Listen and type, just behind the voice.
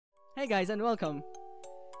Hey guys, and welcome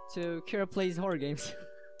to Kira Plays Horror Games.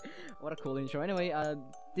 What a cool intro. Anyway,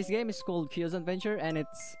 this game is called Kio's Adventure, and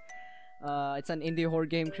it's an indie horror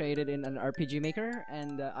game created in an RPG maker,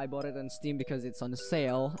 and I bought it on Steam because it's on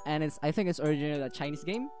sale, and I think it's originally a Chinese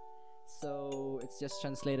game, so it's just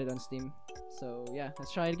translated on Steam. So yeah,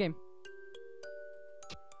 let's try the game.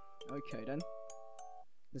 Okay then.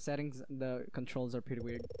 The settings, the controls are pretty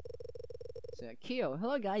weird. So yeah, Kio.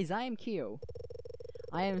 Hello guys, I am Kio.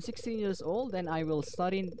 I am 16 years old and I will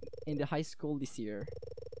study in the high school this year.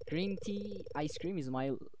 Green tea ice cream is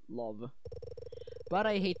my love. But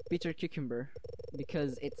I hate bitter cucumber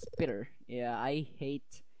because it's bitter. Yeah, I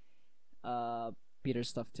hate bitter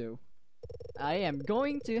stuff too. I am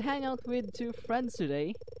going to hang out with 2 friends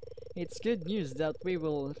today. It's good news that we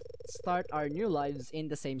will start our new lives in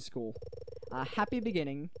the same school. A happy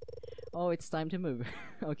beginning. Oh, it's time to move.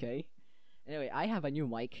 Okay. Anyway, I have a new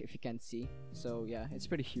mic, if you can't see. So yeah, it's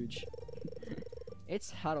pretty huge.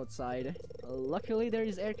 It's hot outside. Luckily, there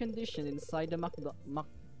is air conditioning inside the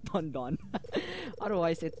McDon.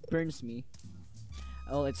 Otherwise, it burns me.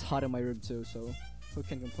 Oh, it's hot in my room too, so who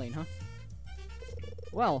can complain, huh?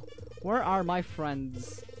 Well, where are my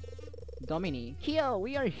friends? Domini. Kio,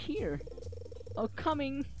 we are here! Oh,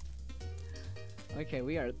 coming! Okay,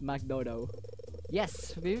 we are at McDodo.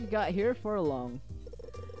 Yes, we've got here for long.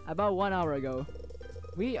 About 1 hour ago.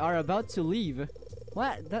 We are about to leave.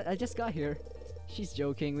 What? I just got here. She's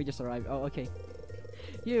joking, we just arrived. Oh, okay.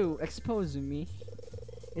 You exposing me.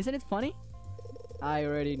 Isn't it funny? I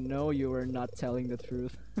already know you were not telling the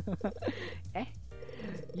truth. Eh?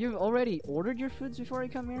 You've already ordered your foods before I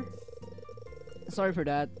come here? Sorry for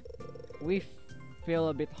that. We feel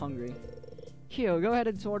a bit hungry. Kio, go ahead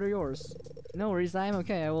and order yours. No worries, I am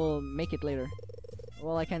okay. I will make it later.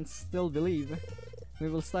 Well, I can still believe we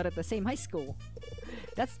will start at the same high school.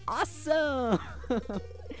 That's awesome!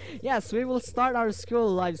 Yes, we will start our school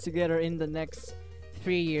lives together in the next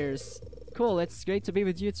 3 years. Cool, it's great to be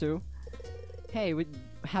with you two. Hey,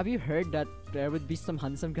 have you heard that there would be some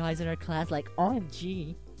handsome guys in our class like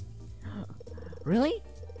OMG? Really?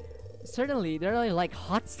 Certainly, they're like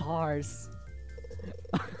hot stars.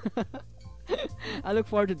 I look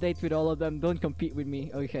forward to date with all of them. Don't compete with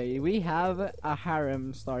me. Okay, we have a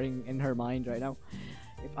harem starting in her mind right now.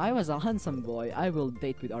 If I was a handsome boy, I will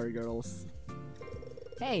date with other girls.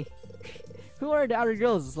 Hey, who are the other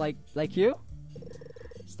girls? Like you?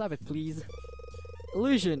 Stop it, please.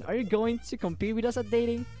 Illusion, are you going to compete with us at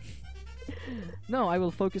dating? No, I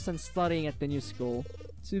will focus on studying at the new school.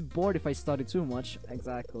 Too bored if I study too much.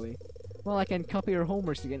 Exactly. Well, I can copy your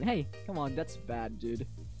homeworks again. Hey, come on, that's bad, dude.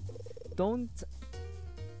 Don't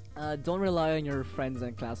rely on your friends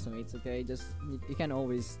and classmates, okay? You can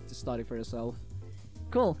always just study for yourself.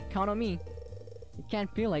 Cool, count on me. It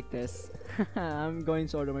can't be like this. I'm going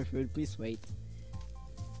to order my food, please wait.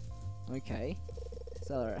 Okay.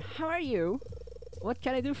 Seller, how are you? What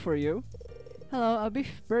can I do for you? Hello, a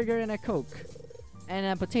beef burger and a Coke.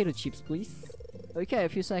 And potato chips, please. Okay, a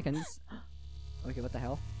few seconds. Okay, what the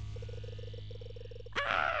hell?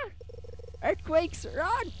 Ah! Earthquakes,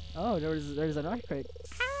 run! Oh, there's an earthquake.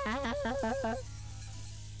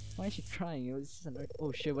 Why is she crying? It was just an earthquake.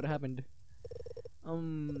 Oh shit, what happened?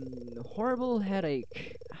 Horrible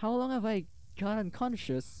headache. How long have I got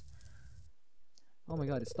unconscious? Oh my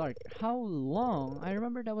god, it's dark. How long? I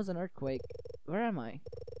remember that was an earthquake. Where am I?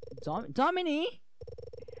 Domini?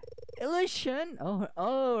 Illusion?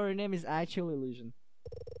 Oh, her name is actually Illusion.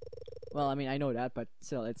 Well, I mean, I know that, but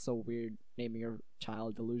still, it's so weird naming your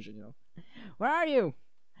child Illusion, you know. Where are you?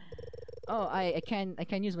 Oh, I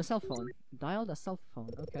can use my cell phone. Dialed a cell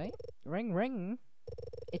phone. Okay. Ring ring.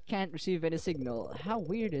 It can't receive any signal. How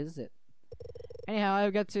weird is it? Anyhow,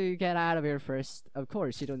 I've got to get out of here first. Of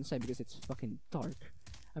course, you don't say because it's fucking dark.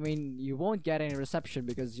 I mean, you won't get any reception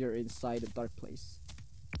because you're inside a dark place.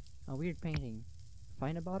 A weird painting.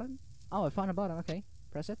 Find a button? Oh, I found a button. Okay,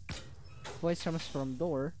 press it. Voice comes from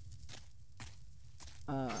door.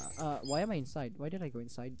 Why am I inside? Why did I go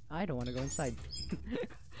inside? I don't want to go inside.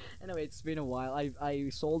 Anyway, it's been a while. I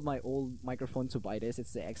sold my old microphone to buy this.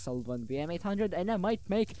 It's the XL1 VM800, and I might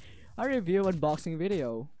make a review unboxing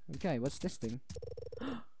video. Okay, what's this thing?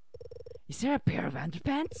 Is there a pair of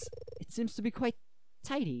underpants? It seems to be quite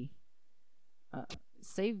tidy.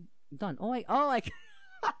 Save done.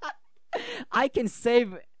 I can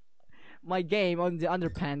save my game on the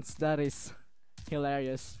underpants. That is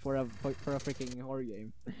hilarious for a freaking horror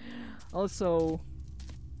game. Also,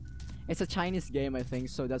 it's a Chinese game, I think,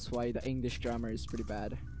 so that's why the English grammar is pretty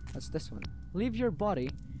bad. What's this one? Leave your body,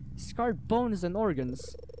 scarred bones and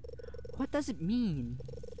organs. What does it mean?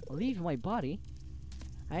 Leave my body?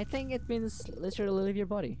 I think it means literally leave your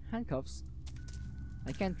body. Handcuffs.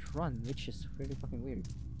 I can't run, which is really fucking weird.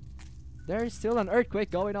 There's still an earthquake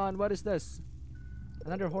going on. What is this?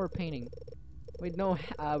 Another horror painting with no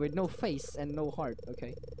face and no heart.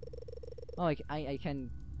 Okay. Oh, I can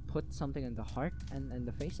put something in the heart and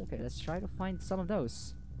the face. Okay, let's try to find some of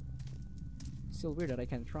those. Still weird that I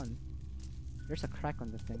can't run. There's a crack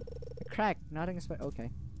on the thing. A crack. Nothing is. Okay.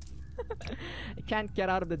 I can't get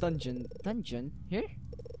out of the dungeon. Dungeon here?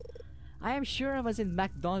 I am sure I was in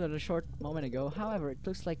McDonald's a short moment ago. However, it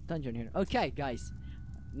looks like dungeon here. Okay, guys.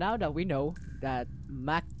 Now that we know that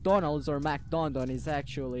McDonald's or McDonald's is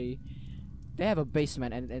actually, they have a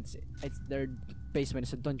basement and it's their basement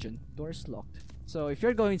is a dungeon. Door's locked. So if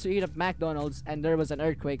you're going to eat at McDonald's and there was an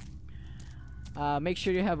earthquake, make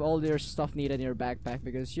sure you have all your stuff needed in your backpack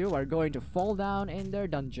because you are going to fall down in their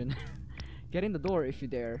dungeon. Get in the door if you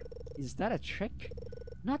dare. Is that a trick?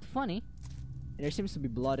 Not funny. There seems to be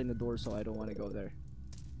blood in the door, so I don't want to go there.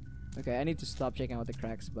 Okay, I need to stop checking out the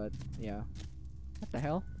cracks, but yeah. What the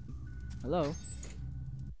hell? Hello?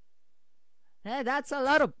 Hey, that's a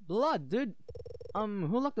lot of blood, dude.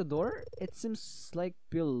 Who locked the door? It seems like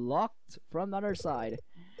we locked from the other side.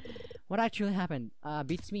 What actually happened?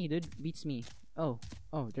 Beats me, dude. Beats me. Oh,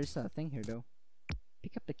 there's a thing here, though.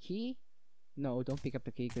 Pick up the key? No, don't pick up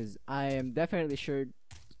the key, because I am definitely sure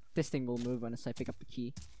this thing will move unless I pick up the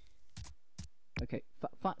key. Okay,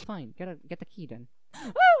 fine. Get the key then.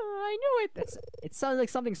 Oh, I knew it. It sounds like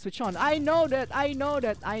something switch on. I know that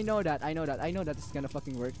this is gonna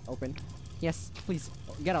fucking work. Open. Yes, please.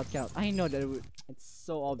 Get out. I know that it's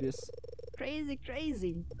so obvious.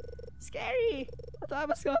 Crazy. Scary. I thought I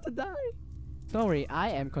was going to die. Don't worry, I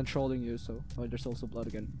am controlling you, so... Oh, there's also blood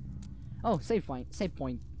again. Oh, save point.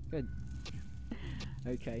 Good.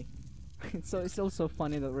 Okay. So it's also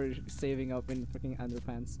funny that we're saving up in freaking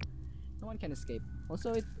underpants. No one can escape.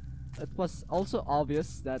 Also, it was also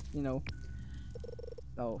obvious that, you know...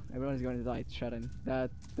 Oh, everyone's going to die, Sharon.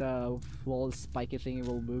 That the wall spiky thing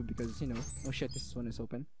will move because, you know... Oh shit, this one is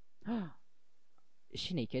open. Is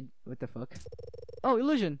she naked? What the fuck? Oh,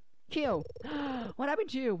 illusion! Kio! What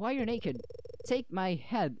happened to you? Why you're naked? Take my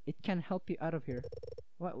head. It can help you out of here.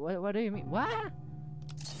 What do you mean? What?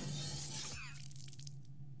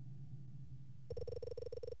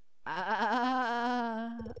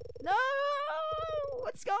 No!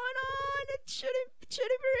 What's going on? It shouldn't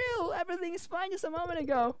be real. Everything is fine just a moment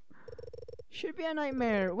ago. Should be a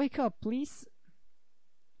nightmare. Wake up, please.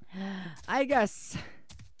 I guess.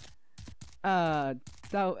 No,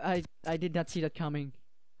 I did not see that coming.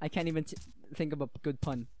 I can't even think of a good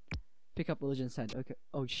pun. Pick up illusion's head. Okay.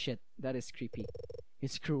 Oh shit, that is creepy.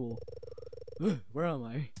 It's cruel. Where am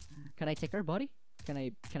I? Can I take her body? Can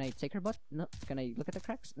I take her butt? No. Can I look at the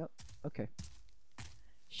cracks? No. Okay.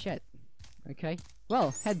 Shit. Okay.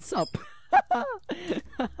 Well, heads up.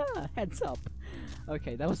 Heads up.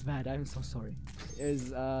 Okay, that was bad. I'm so sorry. Is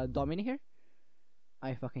Domini here?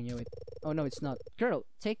 I fucking knew it. Oh no, it's not. Girl,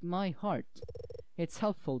 take my heart. It's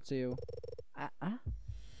helpful to you.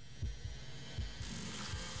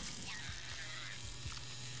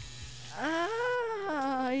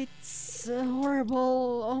 It's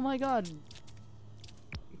horrible. Oh my god.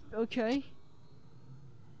 Okay.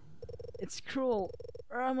 It's cruel.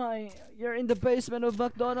 Where am I? You're in the basement of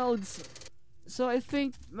McDonald's. So I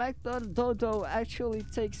think McDonald's actually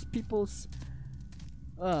takes people's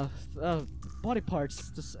body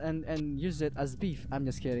parts and use it as beef. I'm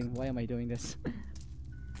just kidding. Why am I doing this?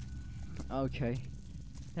 Okay.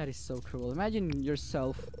 That is so cruel. Imagine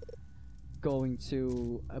yourself going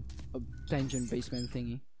to a dungeon basement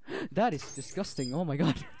thingy. That is disgusting. Oh my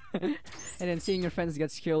god. And then seeing your friends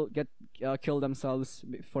kill themselves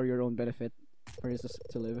for your own benefit, for you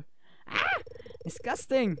to live. Ah!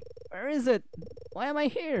 Disgusting! Where is it? Why am I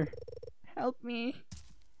here? Help me!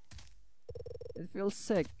 It feels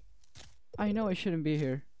sick. I know I shouldn't be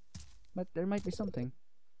here, but there might be something.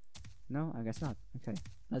 No, I guess not. Okay,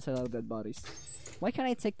 let's allow dead bodies. Why can't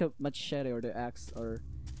I take the machete or the axe or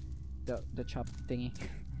the chop thingy?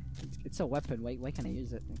 It's a weapon. Why can't I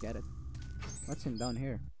use it? I get it. What's in down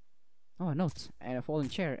here? Oh, a note and a fallen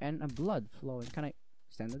chair and a blood flowing. Can I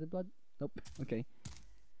stand with the blood? Nope. Okay.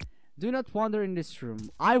 Do not wander in this room.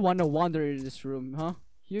 I wanna wander in this room, huh?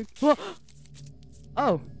 You.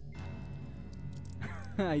 Oh.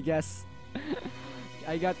 I guess.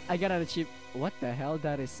 I got an achieve. What the hell?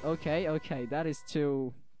 That is okay. That is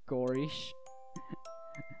too gorish.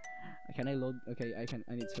 Can I load? Okay, I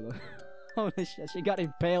need to load. Holy shit! She got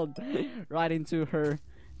impaled right into her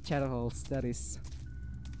genitals. That is.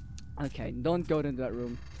 Okay, don't go into that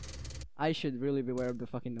room. I should really beware of the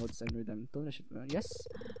fucking notes and read them. Don't I should, yes?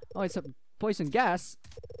 Oh, it's a poison gas.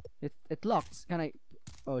 It locked. Can I?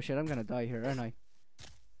 Oh shit! I'm gonna die here, aren't I?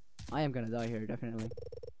 I am gonna die here, definitely.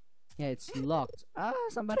 Yeah, it's locked. Ah,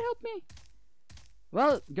 somebody help me.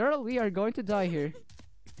 Well, girl, we are going to die here.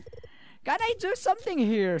 Can I do something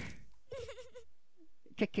here?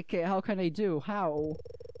 How can I do? How?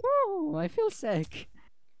 Woo! I feel sick.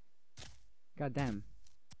 God damn.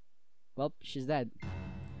 Well, she's dead.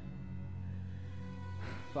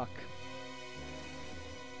 Fuck.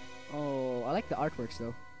 Oh, I like the artworks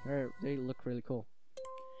though. They look really cool.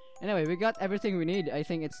 Anyway, we got everything we need. I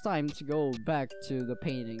think it's time to go back to the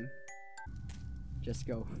painting. Just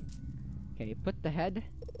go. Okay, put the head.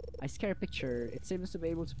 I scare a picture. It seems to be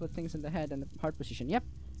able to put things in the head and the heart position. Yep,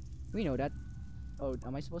 we know that. Oh,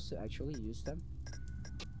 am I supposed to actually use them?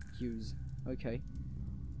 Use. Okay.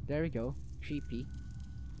 There we go. Creepy.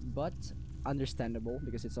 But understandable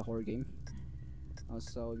because it's a horror game.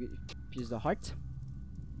 Also, use the heart.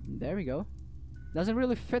 There we go. Doesn't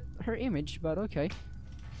really fit her image, but okay.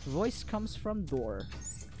 Voice comes from door.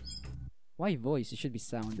 Why voice? It should be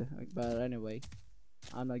sound. But anyway,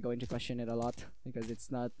 I'm not going to question it a lot because it's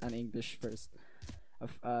not an English first.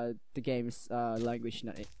 The game's language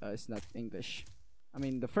is not English. I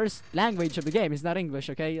mean, the first language of the game is not English.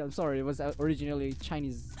 Okay, I'm sorry. It was originally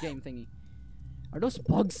Chinese game thingy. Are those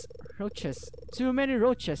bugs? Roaches. Too many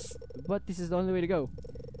roaches. But this is the only way to go.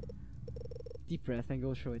 Deep breath and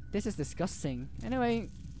go through it. This is disgusting. Anyway,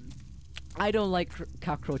 I don't like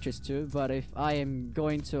cockroaches too, but if I am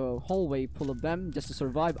going to a hallway full of them just to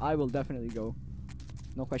survive, I will definitely go.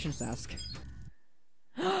 No questions asked.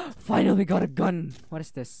 Finally got a gun! What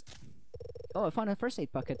is this? Oh, I found a first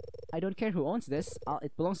aid bucket. I don't care who owns this.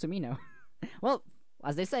 It belongs to me now. Well,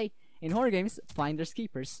 as they say, in horror games, finders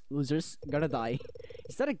keepers. Losers gotta die.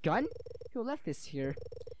 Is that a gun? Who left this here?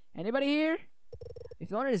 Anybody here? If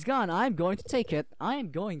the owner is gone, I'm going to take it.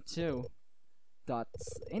 I'm going to.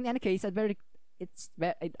 Dots. In any case, I'd better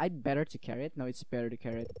to carry it. No, it's better to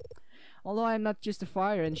carry it. Although I'm not used to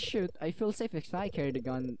fire and shoot, I feel safe if I carry the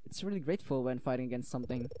gun. It's really grateful when fighting against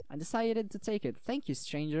something. I decided to take it. Thank you,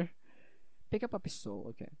 stranger. Pick up a pistol.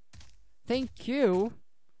 Okay. Thank you.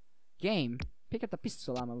 Game. Pick up the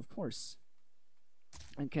pistol ammo, of course.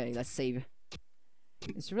 Okay, let's save.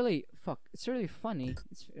 It's really It's really funny.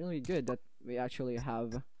 It's really good that we actually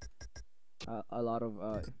have a lot of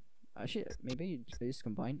actually maybe they just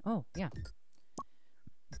combine. Oh yeah.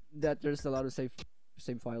 That there's a lot of save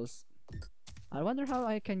files. I wonder how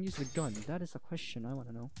I can use the gun. That is a question I want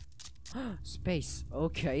to know. Space.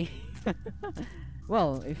 Okay.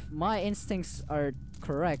 Well, if my instincts are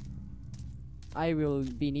correct, I will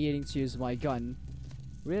be needing to use my gun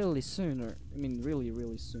really soon, or I mean really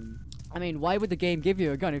soon. I mean, why would the game give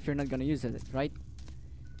you a gun if you're not gonna use it, right?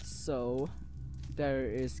 So there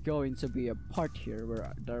is going to be a part here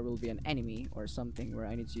where there will be an enemy or something where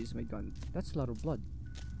I need to use my gun. That's a lot of blood.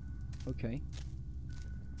 Okay.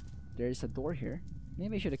 There is a door here.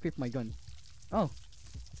 Maybe I should equip my gun. Oh.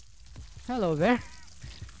 Hello there.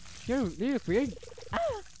 You look weird.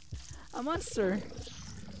 Ah! A monster.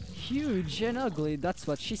 Huge and ugly. That's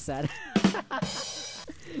what she said.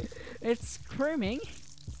 It's screaming.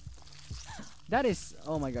 That is...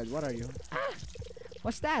 Oh my god, what are you? Ah!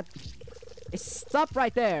 What's that? Stop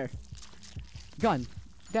right there. Gun.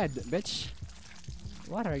 Dead, bitch.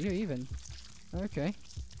 What are you even? Okay.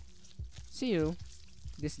 See you,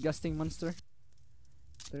 disgusting monster.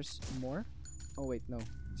 There's more? Oh wait, no.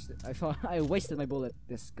 I thought I wasted my bullet.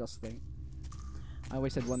 Disgusting. I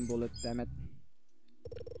wasted one bullet, damn it.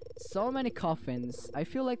 So many coffins. I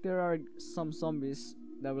feel like there are some zombies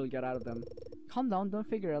that will get out of them. Calm down, don't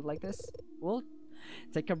figure out like this. Well,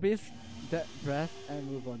 take a breath and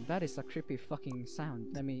move on. That is a creepy fucking sound.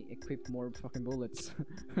 Let me equip more fucking bullets.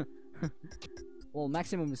 Well,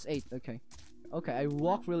 maximum is 8. Okay. Okay, I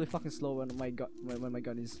walk really fucking slow when my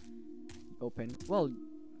gun is open. Well,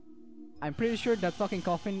 I'm pretty sure that fucking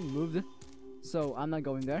coffin moved, so I'm not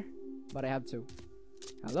going there, but I have to.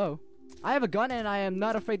 Hello? I have a gun and I am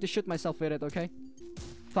not afraid to shoot myself with it, okay?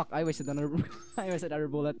 Fuck, I wasted another I wasted another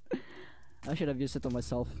bullet. I should have used it on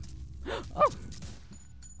myself. Oh!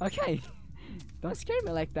 Okay. Don't scare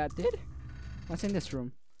me like that, dude. What's in this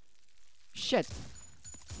room? Shit.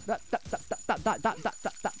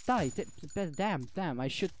 Die. Damn, I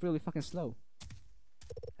shoot really fucking slow.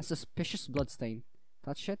 A suspicious bloodstain.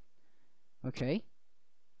 Touch it. Okay.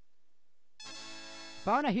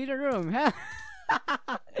 Found a hidden room.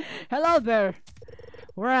 Hello there.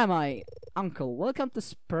 Where am I? Uncle, welcome to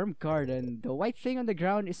Sperm Garden. The white thing on the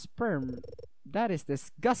ground is sperm. That is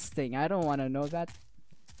disgusting. I don't want to know that.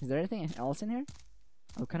 Is there anything else in here?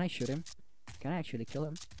 Oh, can I shoot him? Can I actually kill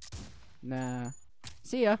him? Nah.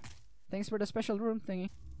 See ya. Thanks for the special room thingy.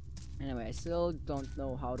 Anyway, I still don't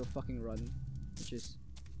know how to fucking run. Which is...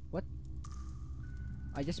 What?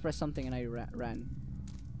 I just pressed something and I ran.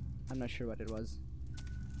 I'm not sure what it was.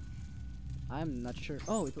 I'm not sure.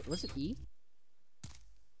 Oh, was it E?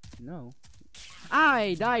 No.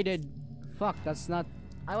 I died! Fuck, that's not...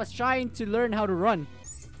 I was trying to learn how to run.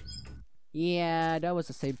 Yeah, that was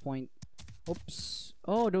a save point. Oops.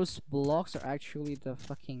 Oh, those blocks are actually the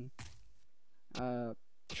fucking...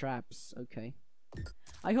 traps. Okay.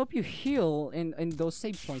 I hope you heal in those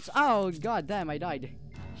save points. Oh, god damn, I died.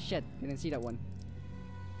 Shit, didn't see that one.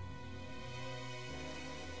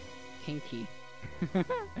 Kinky.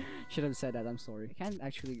 Should have said that, I'm sorry. I can't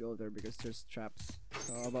actually go there because there's traps.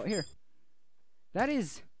 So how about here? That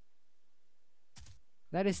is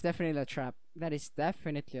definitely a trap. That is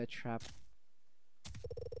definitely a trap.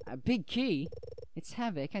 A big key? It's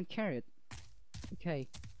heavy, I can't carry it. Okay.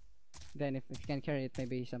 Then if you can't carry it,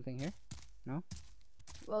 maybe something here? No?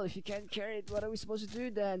 Well, if you can't carry it, what are we supposed to do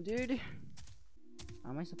then, dude?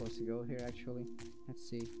 Am I supposed to go here actually? Let's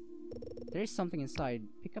see. There is something inside.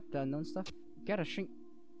 Pick up the unknown stuff. Get a shrink.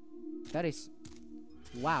 That is...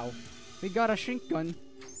 Wow. We got a shrink gun.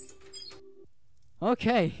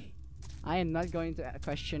 Okay. I am not going to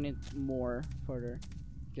question it more further.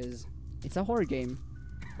 Because it's a horror game.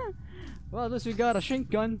 Well, at least we got a shrink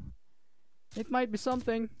gun. It might be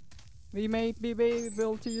something. We may be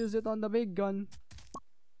able to use it on the big gun.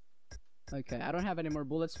 Okay, I don't have any more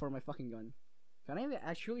bullets for my fucking gun. Can I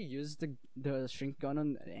actually use the shrink gun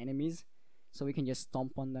on enemies? So we can just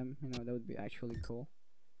stomp on them? You know, that would be actually cool.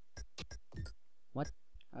 What?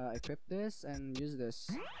 Equip this and use this.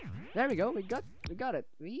 There we go, we got it.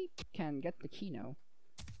 We can get the key now.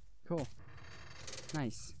 Cool.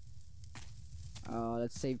 Nice.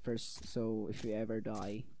 Let's save first, so if we ever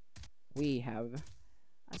die, we have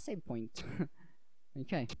a save point.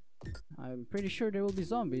 Okay. I'm pretty sure there will be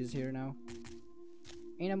zombies here now.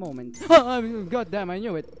 In a moment. God damn, I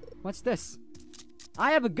knew it. What's this?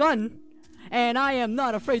 I have a gun! And I am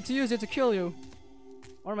not afraid to use it to kill you.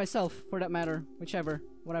 Or myself, for that matter. Whichever.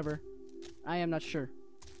 Whatever. I am not sure.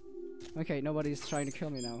 Okay, nobody's trying to kill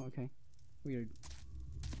me now. Okay. Weird.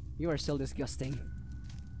 You are still disgusting.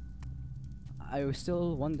 I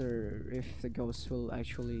still wonder if the ghosts will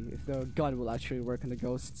actually... If the gun will actually work on the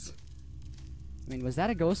ghosts. I mean, was that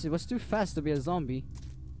a ghost? It was too fast to be a zombie.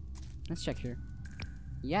 Let's check here.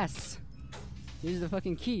 Yes! Use the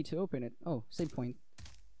fucking key to open it. Oh, save point.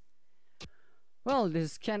 Well,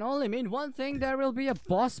 this can only mean one thing. There will be a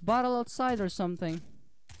boss battle outside or something.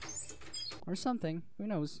 Or something. Who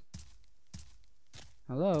knows?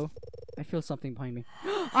 Hello? I feel something behind me.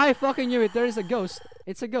 I fucking knew it. There is a ghost.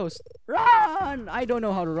 It's a ghost. Run! I don't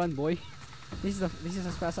know how to run, boy. This is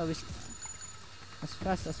as fast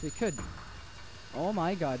as we could. Oh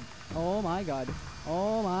my god. Oh my god.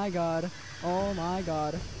 Oh my god. Oh my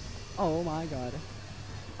god. Oh my god.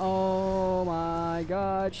 Oh my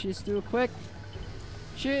god. She's too quick.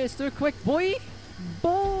 She is too quick, boy.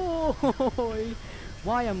 Boy.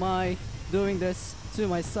 Why am I doing this to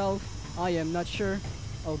myself? I am not sure.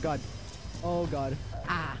 Oh god. Oh god.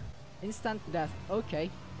 Ah. Instant death. Okay.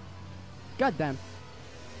 God damn.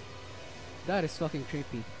 That is fucking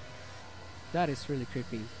creepy. That is really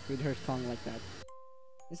creepy. With her tongue like that.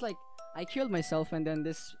 It's like I killed myself and then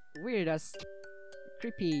this weird ass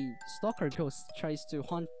creepy stalker ghost tries to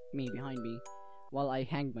haunt me behind me while I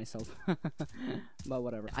hanged myself. But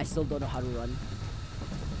whatever. I still don't know how to run.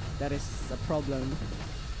 That is a problem.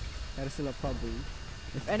 That is still a problem.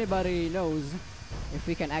 If anybody knows if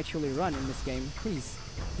we can actually run in this game, please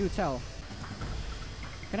do tell.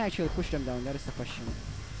 Can I actually push them down? That is the question.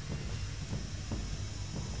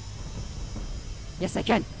 Yes, I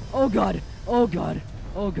can! Oh god! Oh god!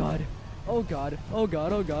 Oh god! Oh god! Oh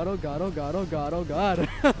god! Oh god! Oh god! Oh god! Oh god! Oh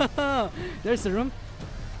god! There's the room.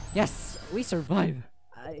 Yes, we survived.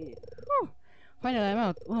 Finally, I'm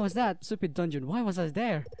out. What was that stupid dungeon? Why was I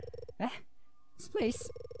there? Eh? This place?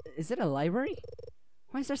 Is it a library?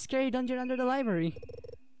 Why is there a scary dungeon under the library?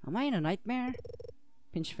 Am I in a nightmare?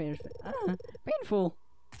 Pinch face. Painful.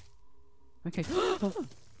 Okay.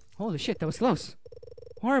 Holy shit, that was close.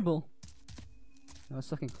 Horrible. That was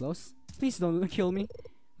fucking close. Please don't kill me.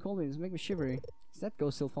 Cold winds make me shivery. Is that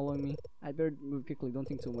ghost still following me? I'd better move quickly. Don't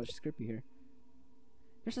think too much. It's creepy here.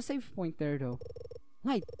 There's a save point there though.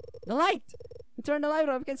 Light! The light! You turn the light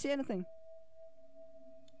off. I can't see anything.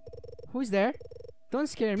 Who's there? Don't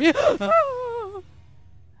scare me.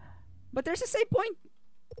 But there's a save point.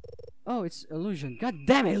 Oh, it's illusion. God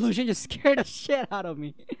damn it, illusion just scared the shit out of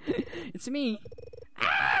me. It's me.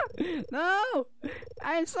 Ah! No!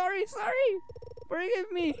 I'm sorry.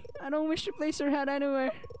 Forgive me. I don't wish to place your head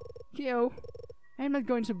anywhere. Kyo, I'm not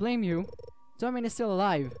going to blame you. Domin is still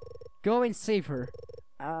alive. Go and save her.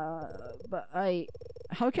 But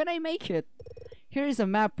how can I make it? Here is a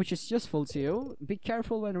map which is useful to you. Be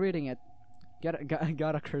careful when reading it.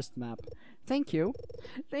 Got a cursed map. Thank you.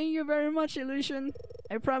 Thank you very much, Illusion.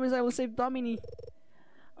 I promise I will save Domini.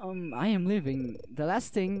 I am leaving. The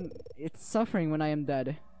last thing, it's suffering when I am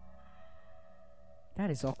dead. That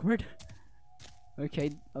is awkward. Okay.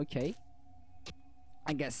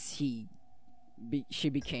 I guess she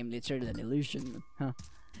became literally an illusion. Huh.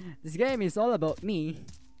 This game is all about me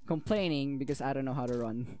complaining because I don't know how to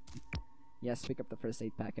run. Yes, pick up the first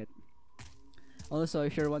aid packet. Also,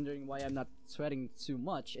 if you're wondering why I'm not sweating too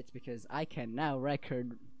much, it's because I can now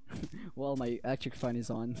record while my electric fan is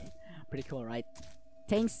on. Pretty cool, right?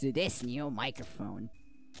 Thanks to this new microphone.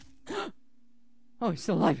 Oh, he's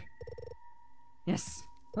still alive. Yes.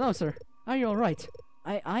 Hello, sir. Are you alright?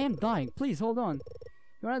 I am dying. Please, hold on.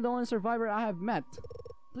 You are the only survivor I have met.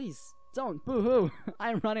 Please, don't. Boo-hoo.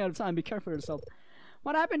 I am running out of time. Be careful yourself.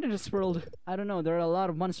 What happened to this world? I don't know. There are a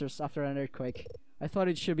lot of monsters after an earthquake. I thought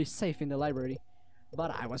it should be safe in the library.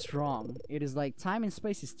 But I was wrong. It is like time and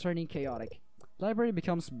space is turning chaotic. The library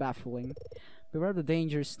becomes baffling. Beware of the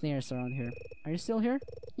dangerous snares around here. Are you still here?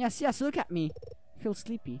 Yes, look at me. I feel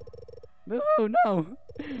sleepy. Boo, no.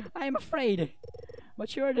 I am afraid.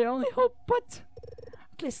 But you are the only hope. But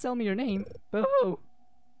please tell me your name. Boo.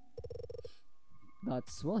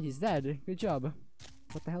 Well, he's dead. Good job.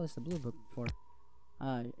 What the hell is the blue book for?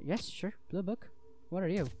 Yes, sure. Blue book. What are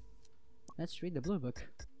you? Let's read the blue book.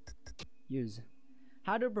 Use.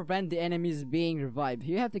 How to prevent the enemies being revived.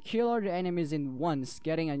 You have to kill all the enemies in once,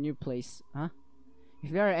 getting a new place. Huh?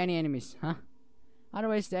 If there are any enemies, huh?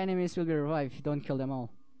 Otherwise, the enemies will be revived if you don't kill them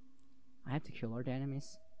all. I have to kill all the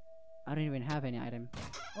enemies? I don't even have any item.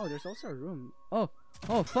 Oh, there's also a room. Oh,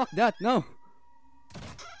 fuck that, no!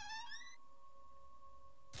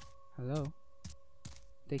 Hello?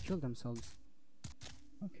 They killed themselves.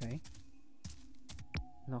 Okay.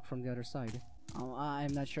 Lock from the other side.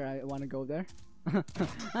 I'm not sure I want to go there.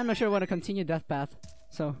 I'm not sure I want to continue that path.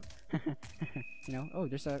 So, you know. Oh,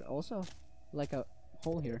 there's also like a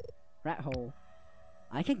hole here. Rat hole.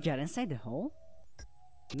 I can get inside the hole?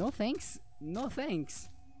 No thanks. No thanks.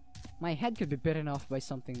 My head could be bitten off by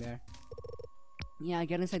something there. Yeah, I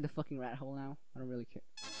get inside the fucking rat hole now. I don't really care.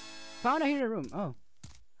 Found a hidden room. Oh.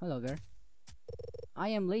 Hello there. I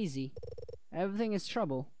am lazy. Everything is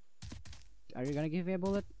trouble. Are you gonna give me a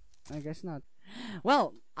bullet? I guess not.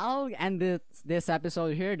 Well, I'll end this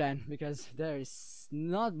episode here then, because there is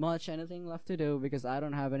not much anything left to do because I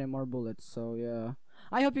don't have any more bullets. So yeah,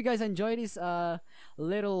 I hope you guys enjoy this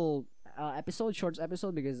little short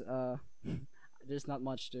episode because there's not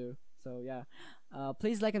much to. So yeah,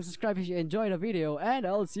 please like and subscribe if you enjoyed the video, and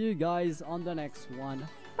I'll see you guys on the next one.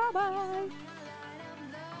 Bye bye.